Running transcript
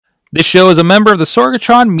This show is a member of the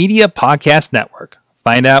Sorgatron Media Podcast Network.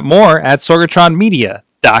 Find out more at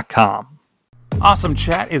sorgatronmedia.com. Awesome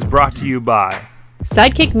Chat is brought to you by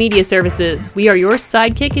Sidekick Media Services. We are your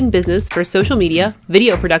sidekick in business for social media,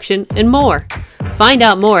 video production, and more. Find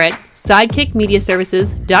out more at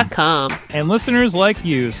sidekickmediaservices.com. And listeners like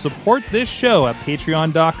you, support this show at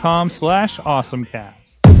patreon.com/awesomecast.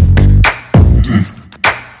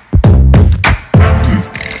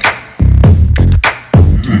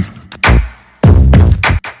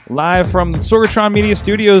 Live from the Sorgatron Media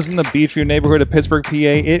Studios in the Beechview neighborhood of Pittsburgh, PA,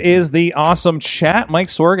 it is the Awesome Chat. Mike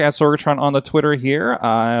Sorg at Sorgatron on the Twitter here.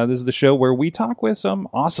 This is the show where we talk with some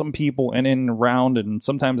awesome people in and around and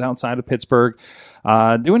sometimes outside of Pittsburgh,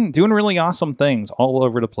 doing really awesome things all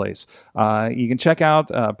over the place. You can check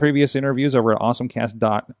out previous interviews over at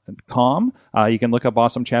awesomecast.com. You can look up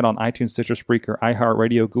Awesome Chat on iTunes, Stitcher, Spreaker,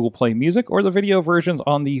 iHeartRadio, Google Play Music, or the video versions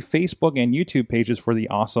on the Facebook and YouTube pages for the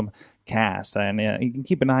Awesome Cast. And you can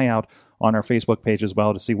keep an eye out on our Facebook page as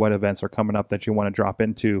well to see what events are coming up that you want to drop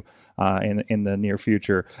into in the near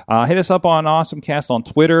future. Hit us up on AwesomeCast on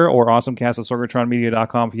Twitter or AwesomeCast at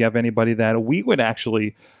sorgatronmedia.com if you have anybody that we would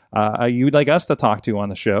actually you'd like us to talk to on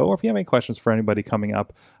the show, or if you have any questions for anybody coming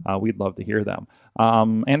up, we'd love to hear them.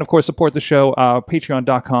 And of course, support the show,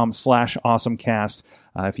 patreon.com/awesomecast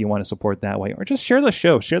if you want to support that way, or just share the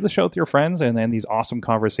show with your friends and then these awesome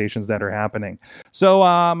conversations that are happening. So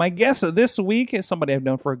my guest this week is somebody I've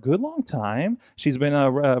known for a good long time. She's been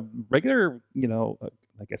a regular,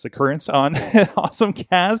 I guess, occurrence on Awesome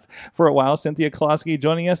Cast for a while. Cynthia Klosky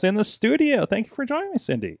joining us in the studio. Thank you for joining me,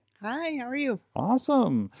 Cindy. Hi, how are you?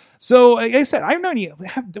 Awesome. So, like I said, I've known you.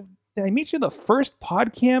 Did I meet you the first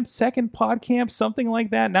PodCamp, second PodCamp, something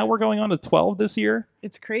like that? Now we're going on to 12 this year.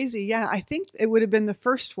 It's crazy. Yeah, I think it would have been the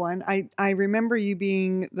first one. I remember you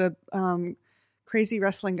being the crazy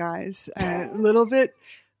wrestling guys, a little bit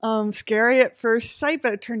scary at first sight,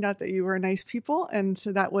 but it turned out that you were nice people. And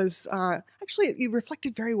so that was actually, you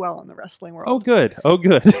reflected very well on the wrestling world. Oh, good.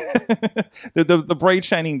 the bright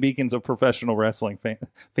shining beacons of professional wrestling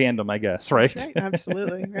fandom, I guess, right? That's right.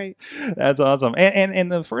 Absolutely. Right. That's awesome.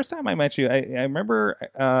 And the first time I met you, I remember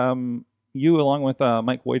you along with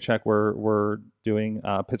Mike Wojcik were doing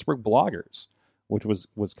Pittsburgh Bloggers, which was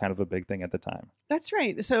kind of a big thing at the time. That's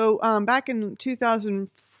right. So back in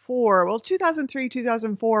 2003,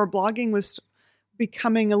 2004, blogging was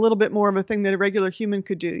becoming a little bit more of a thing that a regular human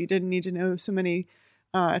could do. You didn't need to know so many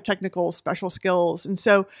technical special skills. And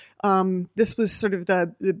so this was sort of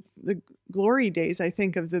the glory days, I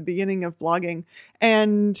think, of the beginning of blogging.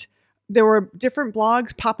 And there were different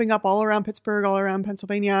blogs popping up all around Pittsburgh, all around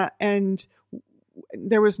Pennsylvania, and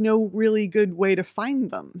there was no really good way to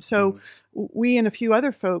find them. So we and a few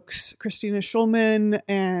other folks, Christina Schulman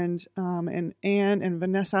and Anne and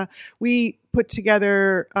Vanessa, we put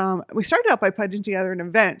together, we started out by putting together an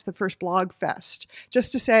event, the first Blog Fest,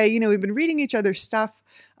 just to say, we've been reading each other's stuff.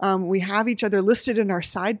 We have each other listed in our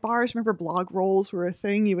sidebars. Remember, blog rolls were a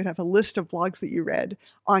thing. You would have a list of blogs that you read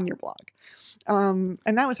on your blog. And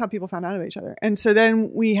that was how people found out about each other. And so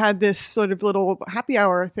then we had this sort of little happy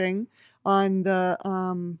hour thing on the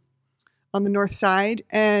north side,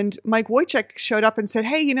 and Mike Wojcik showed up and said,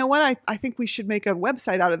 "Hey, you know what? I think we should make a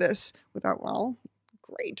website out of this."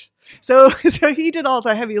 Great. So he did all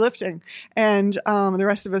the heavy lifting, and the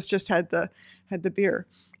rest of us just had the beer.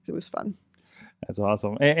 It was fun. That's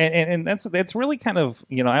awesome, and that's really kind of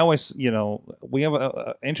I always we have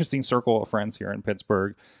a interesting circle of friends here in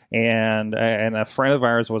Pittsburgh, and a friend of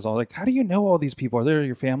ours was all like, "How do you know all these people? Are they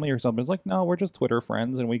your family or something?" It's like, no, we're just Twitter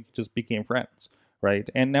friends, and we just became friends, right?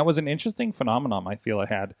 And that was an interesting phenomenon I feel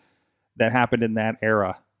that happened in that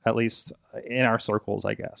era, at least in our circles,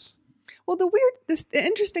 I guess. Well, the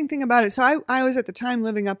interesting thing about it, so I was at the time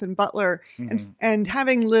living up in Butler, and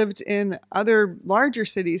having lived in other larger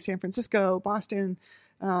cities, San Francisco, Boston,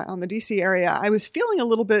 on the DC area, I was feeling a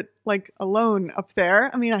little bit like alone up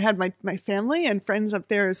there. I mean, I had my family and friends up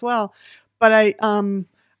there as well, but I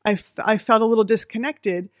felt a little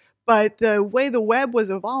disconnected. But the way the web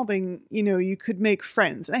was evolving, you could make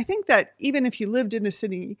friends. And I think that even if you lived in a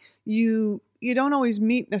city, you don't always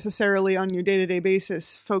meet necessarily on your day-to-day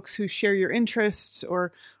basis folks who share your interests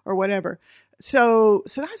or whatever. So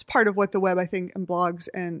that's part of what the web, I think, and blogs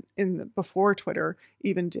and before Twitter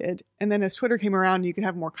even did. And then as Twitter came around, you could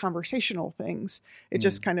have more conversational things. It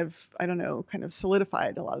just kind of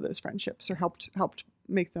solidified a lot of those friendships or helped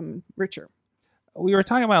make them richer. We were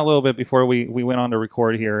talking about a little bit before we went on to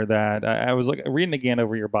record here that I was reading again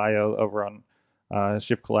over your bio over on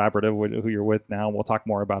Shift Collaborative, who you're with now. We'll talk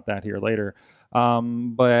more about that here later.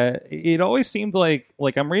 But it always seemed like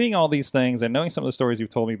I'm reading all these things and knowing some of the stories you've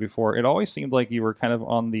told me before, it always seemed like you were kind of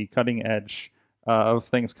on the cutting edge of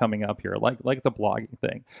things coming up here, like the blogging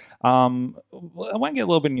thing. I want to get a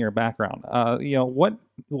little bit in your background.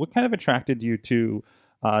 What kind of attracted you to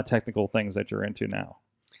technical things that you're into now?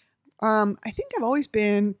 I think I've always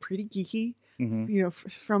been pretty geeky. Mm-hmm.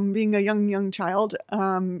 From being a young child,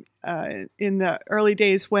 in the early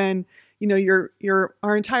days when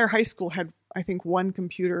our entire high school had, I think, one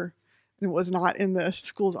computer, and it was not in the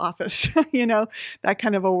school's office. That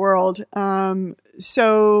kind of a world.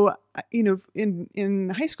 So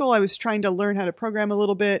in high school, I was trying to learn how to program a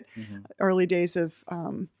little bit. Mm-hmm. Early days of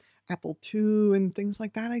Apple II and things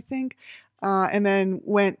like that, I think. And then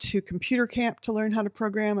went to computer camp to learn how to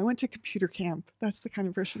program. I went to computer camp. That's the kind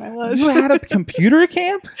of person I was. You had a computer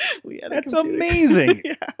camp? We had That's amazing.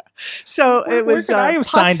 Yeah. So it was. Where could I have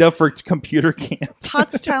signed up for computer camp?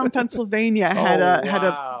 Pottstown, Pennsylvania had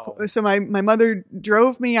wow. So my mother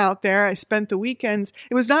drove me out there. I spent the weekends.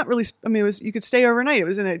 It was not really. I mean, you could stay overnight. It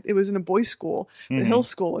was in a boys' school, the Hill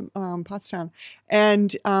School in Pottstown,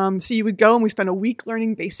 and so you would go and we spent a week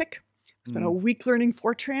learning BASIC. Spent a week learning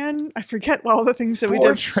Fortran. I forget all the things that we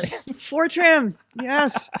did. Fortran,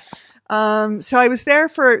 yes. So I was there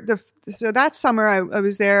so that summer I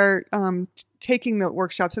was there taking the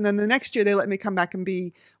workshops, and then the next year they let me come back and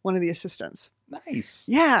be one of the assistants. Nice.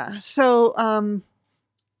 Yeah. So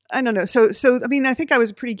I don't know. So I mean, I think I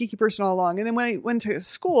was a pretty geeky person all along, and then when I went to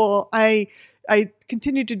school, I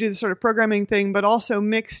continued to do the sort of programming thing, but also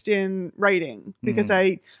mixed in writing because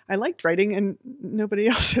I liked writing and nobody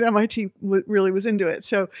else at MIT really was into it.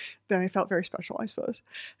 So then I felt very special, I suppose.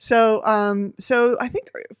 So I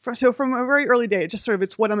think from a very early day,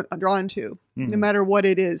 it's what I'm drawn to, no matter what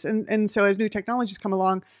it is. And so as new technologies come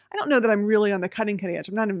along, I don't know that I'm really on the cutting edge.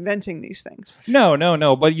 I'm not inventing these things.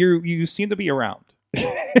 No. But you seem to be around.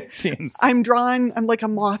 It seems I'm like a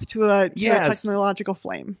moth to a technological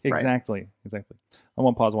flame. Exactly. I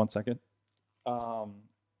want to pause 1 second.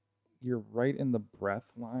 You're right in the breath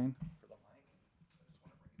line for the mic, so I just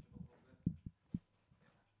want to raise it a little bit.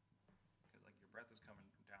 Because your breath is coming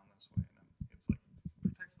down this way, and it's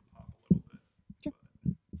protects the pop a little bit. Okay.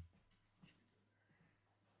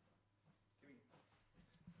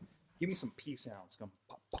 Give me some pea sounds. Come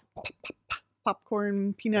pop, pop, pop.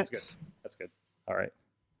 Popcorn, peanuts. That's good. All right.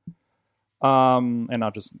 And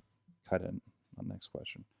I'll just cut in on the next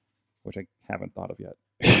question, which I haven't thought of yet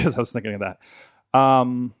because I was thinking of that.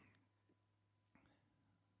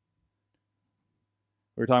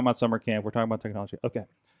 We were talking about summer camp. We're talking about technology. Okay.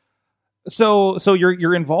 So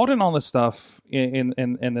you're involved in all this stuff in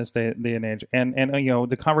this day and age, and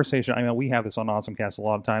the conversation. I mean, we have this on AwesomeCast a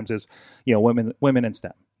lot of times is women in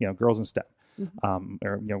STEM, girls in STEM.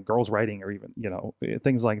 Or girls writing, or even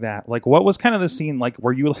things like that. Like, what was kind of the scene like?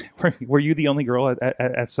 Were you the only girl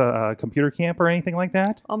at computer camp or anything like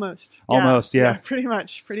that? Almost, yeah. Pretty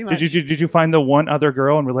much. Did you find the one other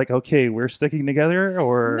girl and we're like, okay, we're sticking together?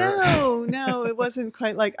 Or no, it wasn't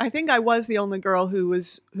quite like. I think I was the only girl who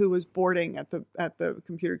was boarding at the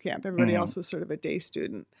computer camp. Everybody else was sort of a day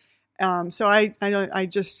student. So I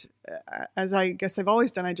just, as I guess I've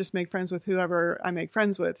always done, I just make friends with whoever I make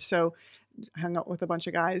friends with. So hung out with a bunch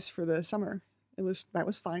of guys for the summer. That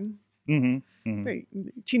was fine. Very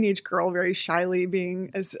teenage girl, very shyly,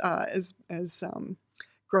 being as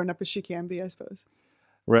grown up as she can be, I suppose.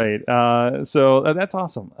 Right. So that's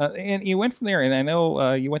awesome. And you went from there, and I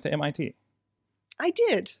know you went to MIT. I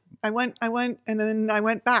did. I went, and then I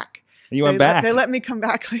went back. You went back. They let me come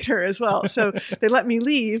back later as well. So they let me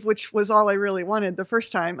leave, which was all I really wanted the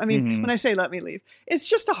first time. I mean, when I say let me leave, it's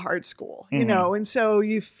just a hard school, and so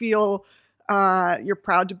you feel you're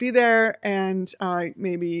proud to be there, and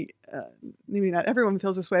maybe not everyone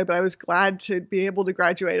feels this way, but I was glad to be able to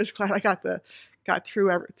graduate. I was glad I got through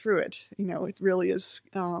it. It really is,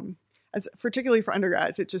 as particularly for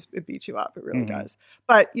undergrads, it beats you up. It really does.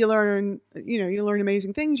 But you learn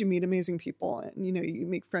amazing things. You meet amazing people, and you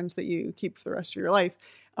make friends that you keep for the rest of your life.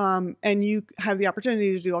 And you have the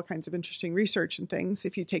opportunity to do all kinds of interesting research and things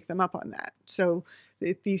if you take them up on that. So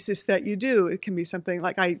the thesis that you do, it can be something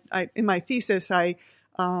like I in my thesis, I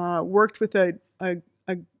worked with a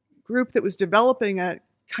group that was developing a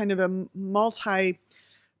kind of a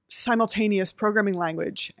simultaneous programming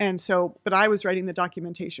language. But I was writing the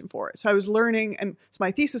documentation for it. So I was learning, and so my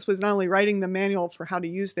thesis was not only writing the manual for how to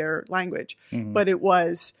use their language, but it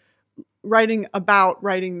was writing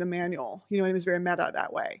the manual, it was very meta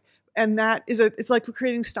that way. and that is it's like we're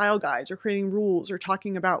creating style guides or creating rules or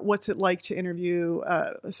talking about what's it like to interview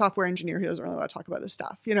a software engineer who doesn't really want to talk about his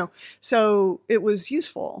stuff, So it was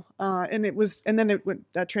useful, and then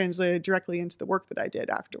that translated directly into the work that I did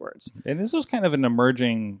afterwards. And this was kind of an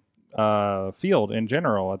emerging field in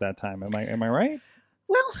general at that time. Am I right?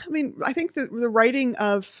 Well, I mean, I think the writing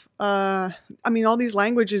of, all these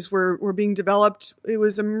languages were being developed. It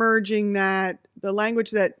was emerging that the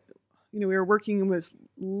language that we were working in was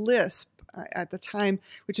Lisp at the time,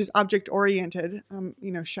 which is object oriented.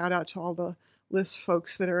 Shout out to all the Lisp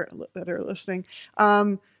folks that are listening.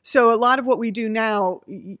 So a lot of what we do now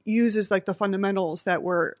uses like the fundamentals that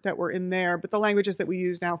were in there, but the languages that we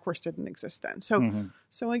use now, of course, didn't exist then. So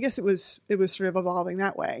so I guess it was sort of evolving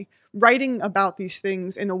that way. Writing about these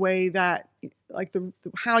things in a way that, like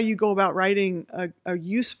how you go about writing a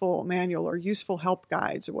useful manual or useful help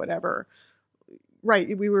guides or whatever.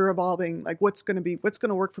 Right, we were evolving, like what's going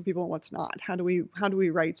to work for people and what's not. How do we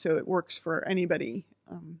write so it works for anybody?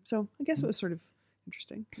 So I guess it was sort of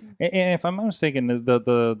interesting. And if I'm not mistaken,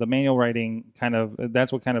 the manual writing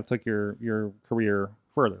that's what kind of took your career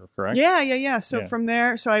further, correct? Yeah. So from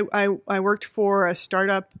there, I worked for a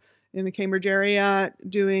startup in the Cambridge area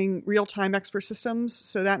doing real-time expert systems.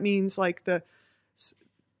 So that means like the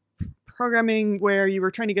programming where you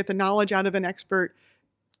were trying to get the knowledge out of an expert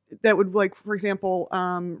that would, like, for example,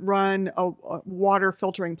 run a water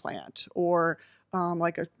filtering plant, or I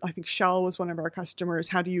think Shell was one of our customers.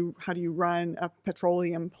 How do you run a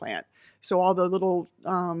petroleum plant? So all the little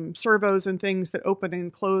servos and things that open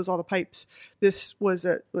and close all the pipes. This was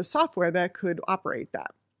software that could operate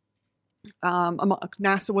that.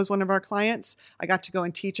 NASA was one of our clients. I got to go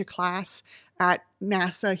and teach a class at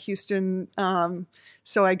NASA Houston.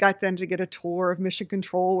 So I got then to get a tour of Mission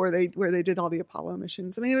Control where they did all the Apollo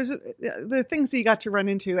missions. I mean, it was the things that you got to run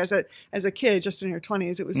into as a kid, just in your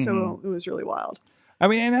 20s. It was it was really wild. I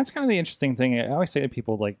mean, and that's kind of the interesting thing. I always say to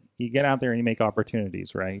people, like, you get out there and you make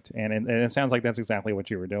opportunities, right? And it sounds like that's exactly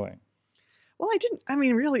what you were doing. Well, I didn't. I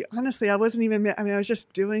mean, really, honestly, I wasn't even. I mean, I was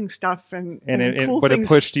just doing stuff, and cool but things it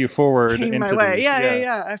pushed you forward came into my way. these.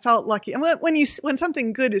 Yeah. I felt lucky. And when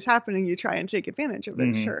something good is happening, you try and take advantage of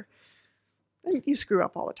it. Sure. And you screw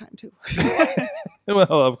up all the time too.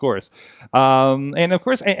 Well, of course, and of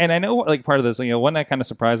course, and I know, like, part of this, one that kind of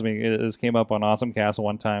surprised me is came up on Awesome Cast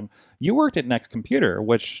one time. You worked at Next Computer,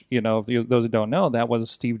 which those who don't know, that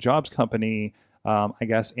was Steve Jobs' company. I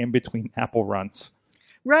guess in between Apple runs.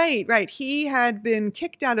 Right. He had been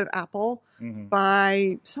kicked out of Apple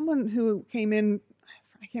by someone who came in.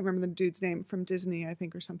 I can't remember the dude's name, from Disney, I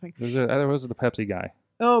think, or something. It was the Pepsi guy.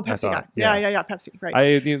 Oh, Pepsi guy. Yeah, Pepsi.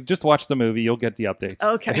 Right. You just watch the movie, you'll get the updates.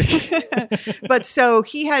 Okay. But so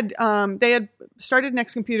he had, they had started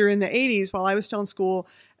Next Computer in the 80s while I was still in school,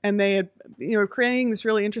 and they had, creating this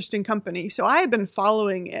really interesting company. So I had been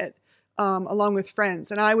following it along with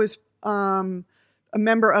friends, and I was a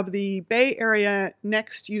member of the Bay Area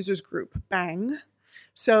Next Users Group, BANG.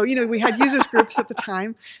 So, we had users groups at the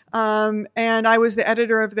time. And I was the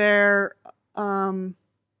editor of their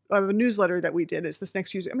of a newsletter that we did. It's this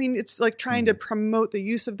Next User. I mean, it's like trying to promote the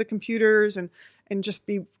use of the computers and just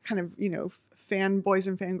be kind of, fanboys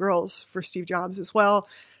and fangirls for Steve Jobs as well.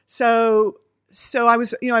 So I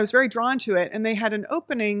was, I was very drawn to it, and they had an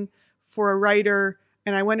opening for a writer,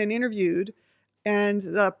 and I went and interviewed. And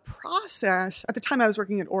the process, at the time I was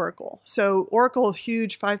working at Oracle. So Oracle,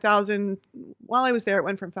 huge, 5,000. While I was there, it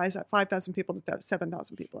went from 5,000 people to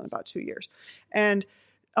 7,000 people in about 2 years. And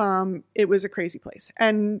it was a crazy place.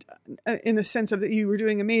 And in the sense of that you were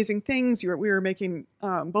doing amazing things, we were making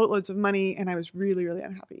boatloads of money, and I was really, really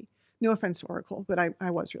unhappy. No offense to Oracle, but I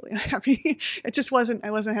was really unhappy. I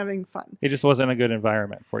wasn't having fun. It just wasn't a good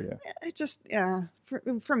environment for you. It just,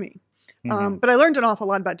 for me. But I learned an awful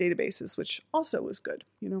lot about databases, which also was good,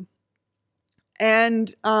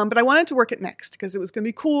 And but I wanted to work at Next because it was going to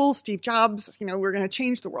be cool. Steve Jobs, we're going to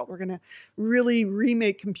change the world. We're going to really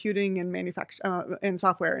remake computing and manufacture and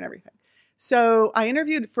software and everything. So I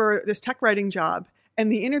interviewed for this tech writing job,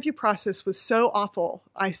 and the interview process was so awful.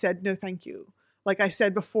 I said no, thank you. Like I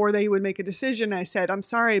said before they would make a decision, I said, I'm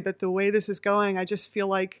sorry, but the way this is going, I just feel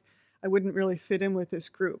like I wouldn't really fit in with this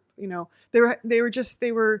group. They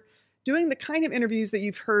were doing the kind of interviews that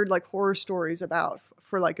you've heard like horror stories about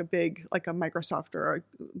for like a Microsoft or a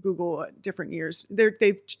Google at different years.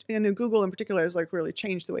 Google in particular has like really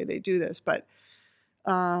changed the way they do this, but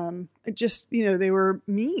it just, they were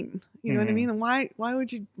mean, you know what I mean? And why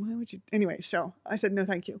would you, anyway, so I said, no,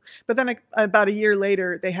 thank you. But then about a year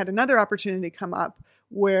later, they had another opportunity come up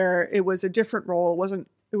where it was a different role. It wasn't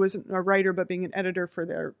it wasn't a writer, but being an editor for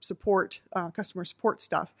their support, customer support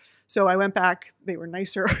stuff. So I went back. They were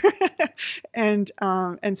nicer, and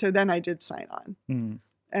so then I did sign on. Mm.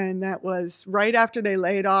 And that was right after they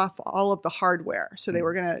laid off all of the hardware. So they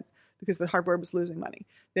were going to, because the hardware was losing money,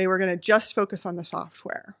 they were going to just focus on the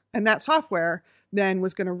software. And that software then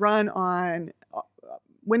was going to run on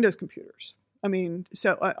Windows computers. I mean,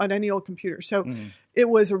 so on any old computer. So it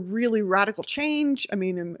was a really radical change. I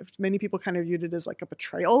mean, and many people kind of viewed it as like a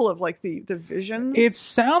betrayal of like the vision. It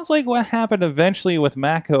sounds like what happened eventually with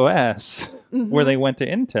Mac OS, where they went to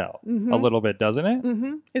Intel a little bit, doesn't it?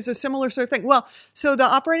 Mm-hmm. It's a similar sort of thing. Well, so the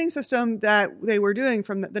operating system that they were doing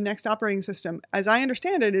from the next operating system, as I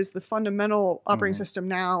understand it, is the fundamental operating system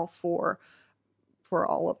now for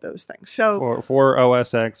all of those things. So for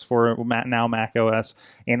OS X, for now Mac OS,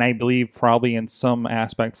 and I believe probably in some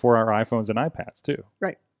aspect for our iPhones and iPads too.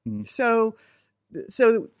 Right. So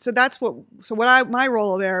that's my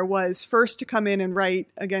role there was first to come in and write,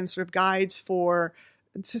 again, sort of guides for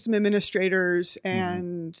system administrators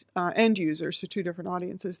and end users, so two different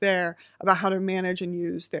audiences there, about how to manage and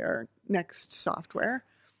use their next software.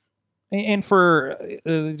 And for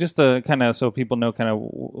just to kind of so people know kind of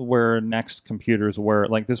where Next computers were,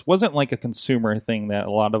 like this wasn't like a consumer thing that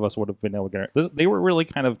a lot of us would have been able to get. They were really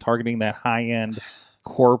kind of targeting that high-end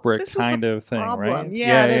corporate kind of thing, right?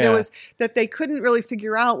 Yeah, it was that they couldn't really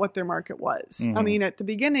figure out what their market was. I mean, at the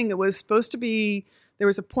beginning, it was supposed to be, there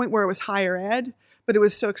was a point where it was higher ed, but it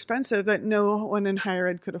was so expensive that no one in higher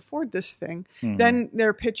ed could afford this thing. Then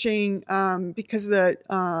they're pitching, because the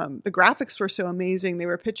graphics were so amazing, they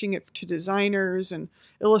were pitching it to designers and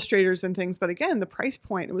illustrators and things. But again, the price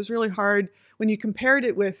point, it was really hard when you compared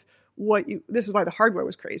it with this is why the hardware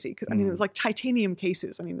was crazy. I mean, it was like titanium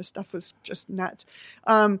cases. I mean, the stuff was just nuts.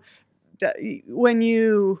 Or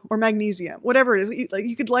magnesium, whatever it is,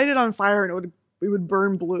 you could light it on fire and it would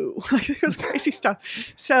burn blue. It was crazy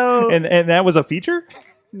stuff. So and that was a feature?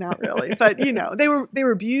 Not really, but they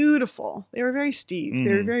were beautiful. They were very Steve.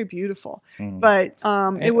 They were very beautiful, but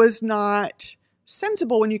it was not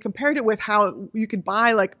sensible when you compared it with how you could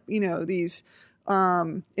buy these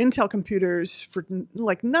Intel computers for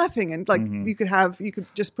like nothing, and you could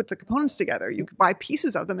just put the components together. You could buy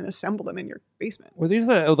pieces of them and assemble them in your basement. Were these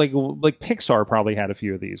like Pixar probably had a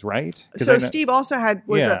few of these, right? So Steve also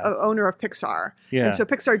was an owner of Pixar, and so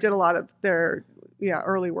Pixar did a lot of their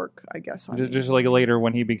early work, I guess. On just like later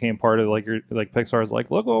when he became part of Pixar's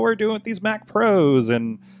like, look what we're doing with these Mac Pros,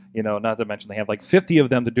 and not to mention they have like 50 of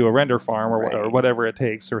them to do a render farm or whatever it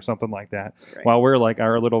takes or something like that. Right. While we're like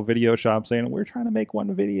our little video shop saying we're trying to make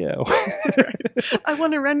one video. I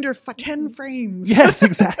want to render 10 frames. Yes,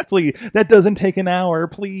 exactly. That doesn't take an hour,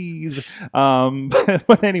 please.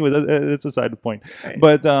 But anyway, it's a side point. Right.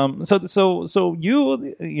 But so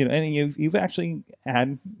you've actually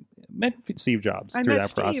met Steve Jobs through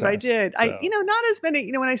that process. I did. So. Not as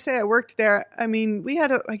many. When I say I worked there, I mean we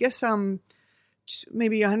had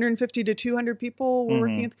maybe 150 to 200 people were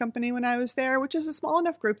working at the company when I was there, which is a small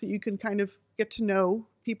enough group that you can kind of get to know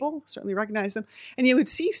people, certainly recognize them. And you would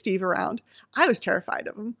see Steve around. I was terrified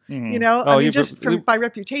of him, by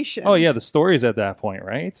reputation. Oh yeah. The stories at that point,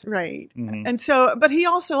 right? Right. And so, but he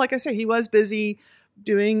also, like I say, he was busy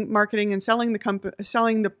doing marketing and selling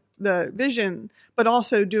the vision, but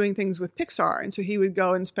also doing things with Pixar. And so he would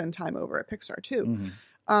go and spend time over at Pixar too.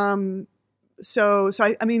 So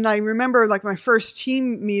I mean, I remember like my first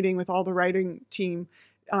team meeting with all the writing team.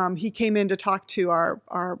 He came in to talk to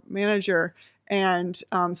our manager, and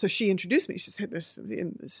so she introduced me. She said, "This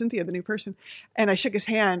is Cynthia, the new person," and I shook his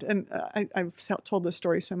hand. And I've told this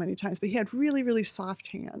story so many times, but he had really, really soft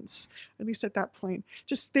hands. At least at that point,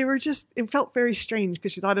 it felt very strange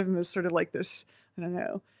because you thought of him as sort of like this, I don't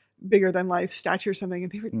know, bigger than life stature or something,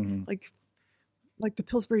 and they were like the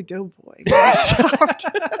Pillsbury Doughboy. Soft.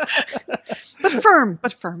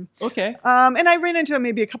 but firm. Okay. And I ran into him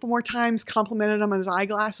maybe a couple more times, complimented him on his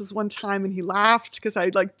eyeglasses one time, and he laughed because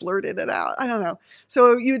I blurted it out. I don't know.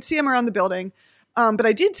 So you would see him around the building. But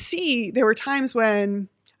I did see, there were times when,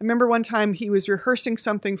 I remember one time he was rehearsing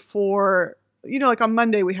something for, like on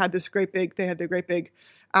Monday they had the great big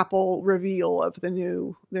Apple reveal of their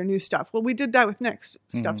new stuff. Well, we did that with Next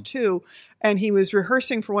stuff too. And he was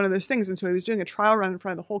rehearsing for one of those things. And so he was doing a trial run in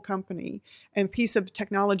front of the whole company, and a piece of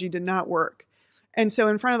technology did not work. And so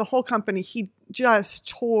in front of the whole company, he just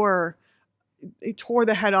tore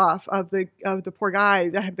the head off of the poor guy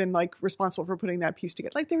that had been responsible for putting that piece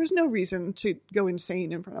together. There was no reason to go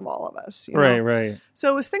insane in front of all of us. Right.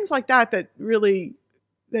 So it was things like that really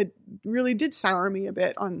did sour me a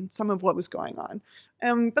bit on some of what was going on.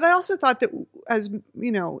 But I also thought that, as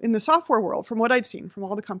you know, in the software world, from what I'd seen from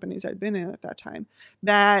all the companies I'd been in at that time,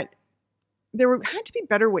 that had to be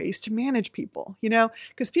better ways to manage people,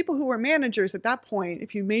 because people who were managers at that point,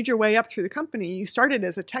 if you made your way up through the company, you started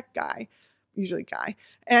as a tech guy, usually guy,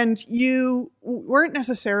 and you weren't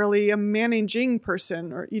necessarily a managing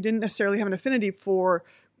person, or you didn't necessarily have an affinity for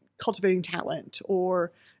cultivating talent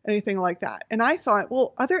or anything like that. And I thought,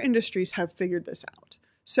 well, other industries have figured this out,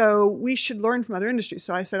 so we should learn from other industries.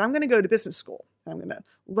 So I said, I'm going to go to business school. I'm going to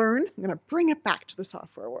learn. I'm going to bring it back to the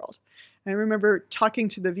software world. I remember talking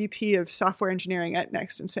to the VP of software engineering at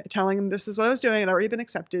Next and telling him this is what I was doing. I'd already been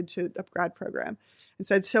accepted to a grad program, and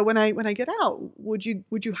said, so when I get out, would you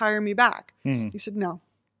hire me back? Mm-hmm. He said no,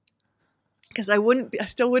 because I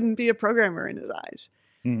still wouldn't be a programmer in his eyes.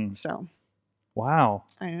 Mm-hmm. So, wow,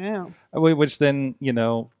 I know. Which then,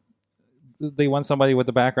 they want somebody with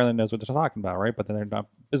the background that knows what they're talking about, right? But then they're not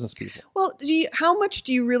business people. Well, how much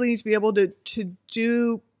do you really need to be able to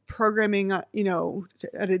do programming, at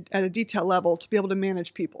a detail level to be able to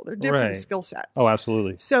manage people? They're different skill sets. Oh,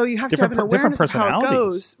 absolutely. So you have to have an awareness of how it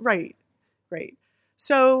goes. Right.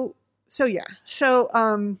 So yeah. So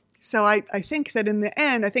I think that in the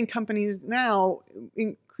end, I think companies now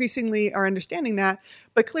increasingly are understanding that,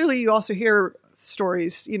 but clearly you also hear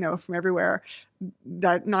stories, from everywhere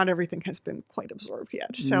that not everything has been quite absorbed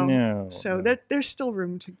yet. So there's still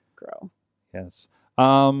room to grow. Yes.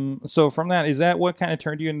 So from that, is that what kind of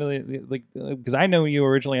turned you into because I know you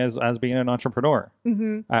originally as being an entrepreneur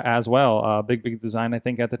as well, Big Design, I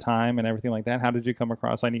think at the time and everything like that. How did you come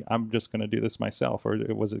across, I'm just going to do this myself, or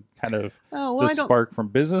was it kind of the spark from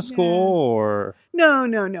business school or?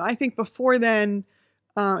 No. I think before then,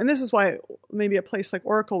 and this is why maybe a place like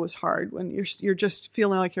Oracle was hard, when you're just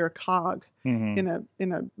feeling like you're a cog in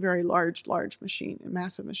a very large machine, a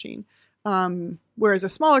massive machine. Whereas a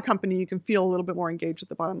smaller company, you can feel a little bit more engaged with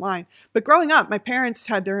the bottom line. But growing up, my parents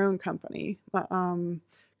had their own company,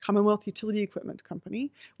 Commonwealth Utility Equipment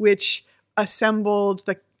Company, which assembled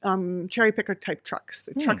the cherry picker type trucks,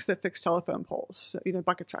 the trucks that fix telephone poles,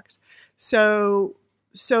 bucket trucks. So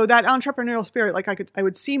that entrepreneurial spirit, I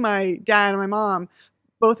would see my dad and my mom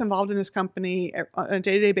both involved in this company on a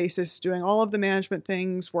day-to-day basis, doing all of the management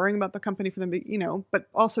things, worrying about the company for them, but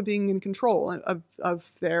also being in control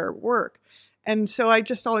of their work. And so I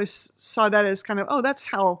just always saw that as kind of,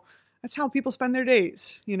 that's how people spend their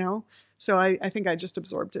days, So I think I just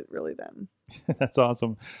absorbed it really then. That's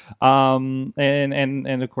awesome.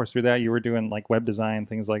 And of course through that you were doing like web design,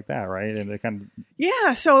 things like that, right? And it kind of...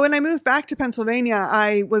 Yeah. So when I moved back to Pennsylvania,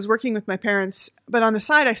 I was working with my parents, but on the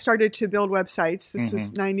side I started to build websites. This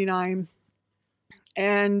was 99.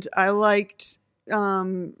 And I liked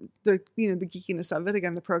the geekiness of it,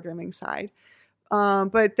 again, the programming side.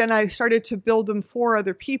 But then I started to build them for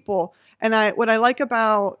other people. And what I like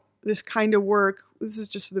about this kind of work, this is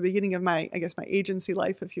just the beginning of my agency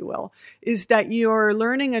life, if you will, is that you're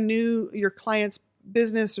learning your client's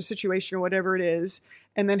business or situation or whatever it is,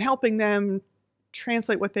 and then helping them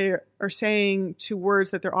translate what they are saying to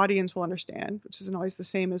words that their audience will understand, which isn't always the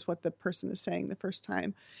same as what the person is saying the first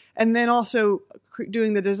time. And then also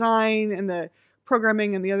doing the design and the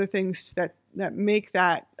programming and the other things that make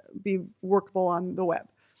that be workable on the web.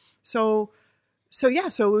 So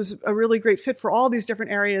it was a really great fit for all these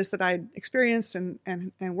different areas that I'd experienced and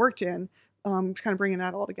worked in, kind of bringing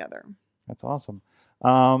that all together. That's awesome.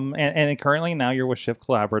 And currently now you're with Shift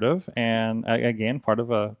Collaborative, and again, part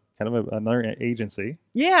of another agency.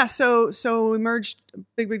 Yeah. So we merged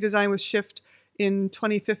Big Design with Shift in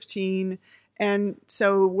 2015. And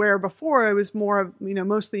so where before it was more of,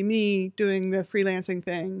 mostly me doing the freelancing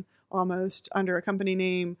thing almost under a company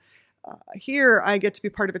name, here I get to be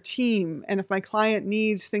part of a team. And if my client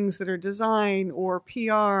needs things that are design or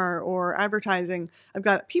PR or advertising, I've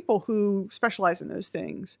got people who specialize in those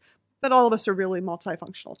things. But all of us are really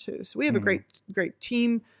multifunctional too. So we have a great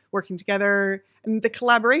team working together. And the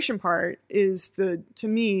collaboration part is to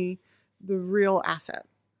me, the real asset.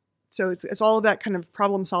 So it's all of that kind of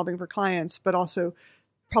problem solving for clients, but also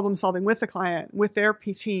problem solving with the client, with their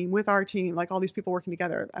team, with our team, like all these people working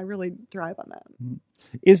together. I really thrive on that.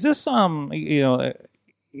 Is this do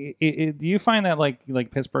you find that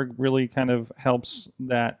like Pittsburgh really kind of helps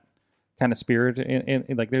that kind of spirit in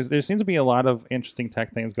like there seems to be a lot of interesting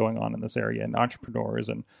tech things going on in this area, and entrepreneurs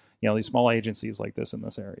and these small agencies like this in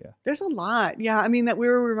this area? There's a lot. Yeah. I mean, that we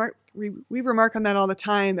remark on that all the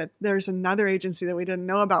time, that there's another agency that we didn't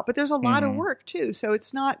know about, but there's a lot of work too. So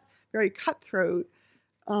it's not very cutthroat.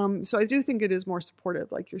 So I do think it is more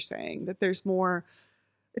supportive, like you're saying, that there's more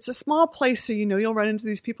it's a small place, so you'll run into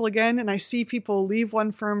these people again. And I see people leave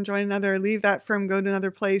one firm, join another, leave that firm, go to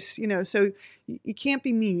another place. So you can't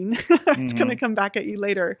be mean. It's going to come back at you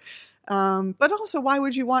later. But also, why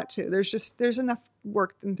would you want to? There's enough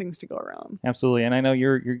work and things to go around. Absolutely. And I know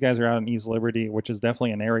you guys are out in East Liberty, which is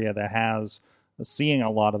definitely an area that has seeing a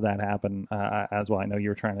lot of that happen as well. I know you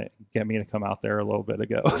were trying to get me to come out there a little bit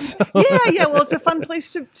ago. So. Yeah. Well, it's a fun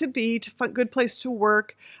place to be, good place to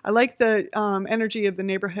work. I like the energy of the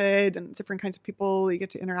neighborhood and different kinds of people you get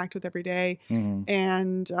to interact with every day. Mm-hmm.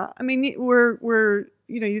 And I mean, we're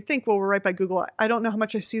you think, well, we're right by Google. I don't know how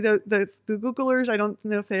much I see the Googlers. I don't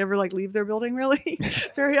know if they ever leave their building really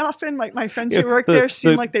very often. My friends who work there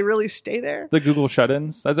seem like they really stay there. The Google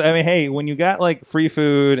shut-ins. Hey, when you got free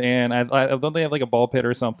food and I don't they have a ball pit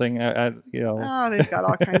or something? Oh, they've got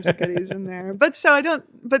all kinds of goodies in there. But so I don't.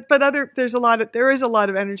 But there is a lot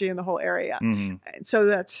of energy in the whole area. Mm-hmm. So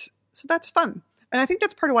that's fun, and I think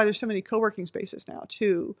that's part of why there's so many co-working spaces now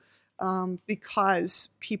too. Because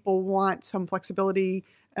people want some flexibility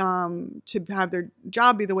to have their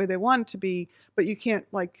job be the way they want it to be, but you can't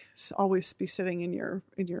always be sitting in your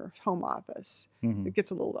home office. Mm-hmm. It gets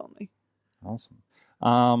a little lonely. Awesome.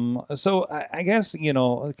 So I guess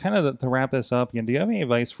kind of to wrap this up, do you have any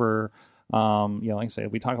advice for like I say,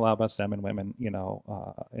 we talk a lot about STEM and women,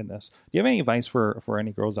 in this. Do you have any advice for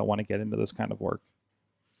any girls that want to get into this kind of work?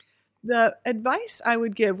 The advice I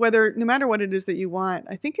would give, no matter what it is that you want,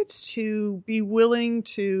 I think it's to be willing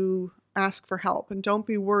to ask for help and don't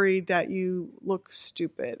be worried that you look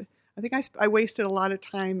stupid. I think I wasted a lot of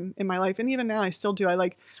time in my life, and even now I still do. I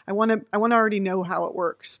want to already know how it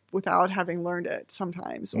works without having learned it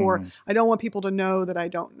sometimes, or I don't want people to know that I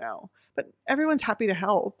don't know. But everyone's happy to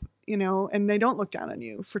help, and they don't look down on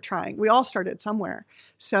you for trying. We all started somewhere,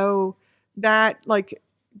 so that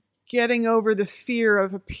getting over the fear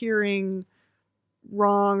of appearing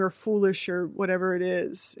wrong or foolish or whatever it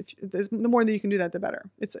is. The more that you can do that, the better.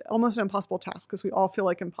 It's almost an impossible task because we all feel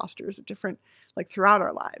like imposters at different, throughout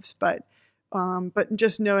our lives. But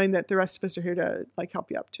just knowing that the rest of us are here to help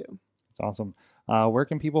you up too. That's awesome. Where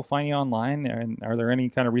can people find you online? And are there any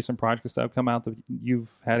kind of recent projects that have come out that you've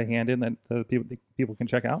had a hand in that people can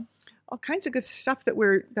check out? All kinds of good stuff that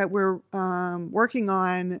we're working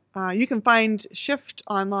on. You can find Shift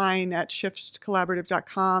online at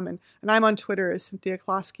shiftcollaborative.com, and I'm on Twitter as Cynthia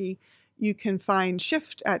Klosky. You can find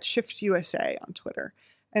Shift at Shift USA on Twitter.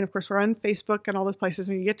 And of course, we're on Facebook and all those places.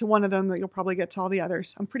 When you get to one of them, you'll probably get to all the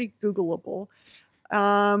others. I'm pretty Googleable.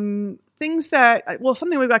 Something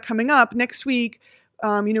we've got coming up next week.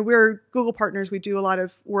 We're Google partners. We do a lot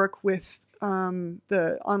of work with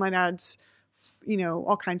the online ads,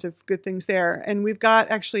 all kinds of good things there. And we've got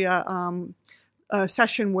actually a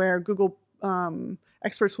session where Google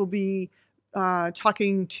experts will be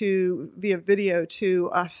talking via video to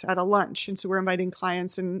us at a lunch. And so we're inviting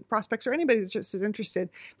clients and prospects or anybody that just is interested,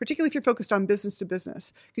 particularly if you're focused on business to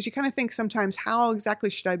business, because you kind of think sometimes, how exactly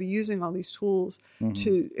should I be using all these tools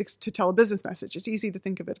to tell a business message? It's easy to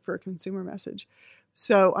think of it for a consumer message.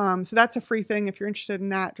 So that's a free thing. If you're interested in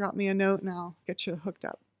that, drop me a note and I'll get you hooked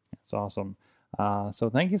up. That's awesome. So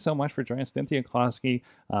thank you so much for joining us, Cynthia Klosky.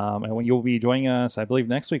 And when you'll be joining us, I believe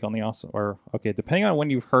next week on the depending on when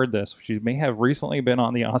you've heard this, she may have recently been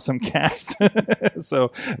on the Awesome Cast.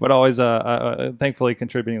 But always thankfully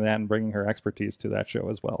contributing to that and bringing her expertise to that show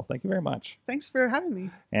as well. Thank you very much. Thanks for having me.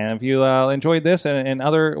 And if you enjoyed this and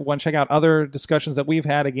want to check out other discussions that we've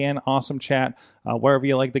had, again, Awesome Chat, wherever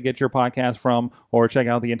you like to get your podcast from, or check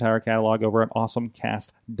out the entire catalog over at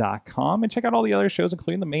awesomecast.com and check out all the other shows,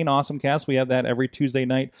 including the main Awesome Cast. We have that every Tuesday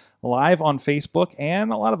night live on Facebook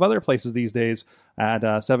and a lot of other places these days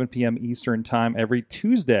at 7 p.m. Eastern time every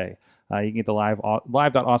Tuesday. You can get the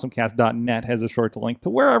live.awesomecast.net has a short link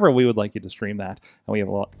to wherever we would like you to stream that. And we have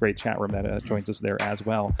a great chat room that joins us there as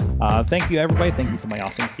well. Thank you, everybody. Thank you to my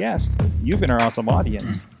awesome guest. You've been our awesome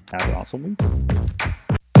audience. Have an awesome week.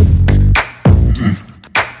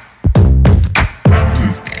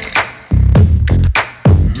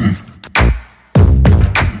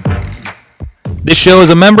 This show is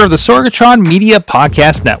a member of the Sorgatron Media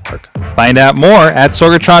Podcast Network. Find out more at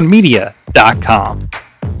sorgatronmedia.com.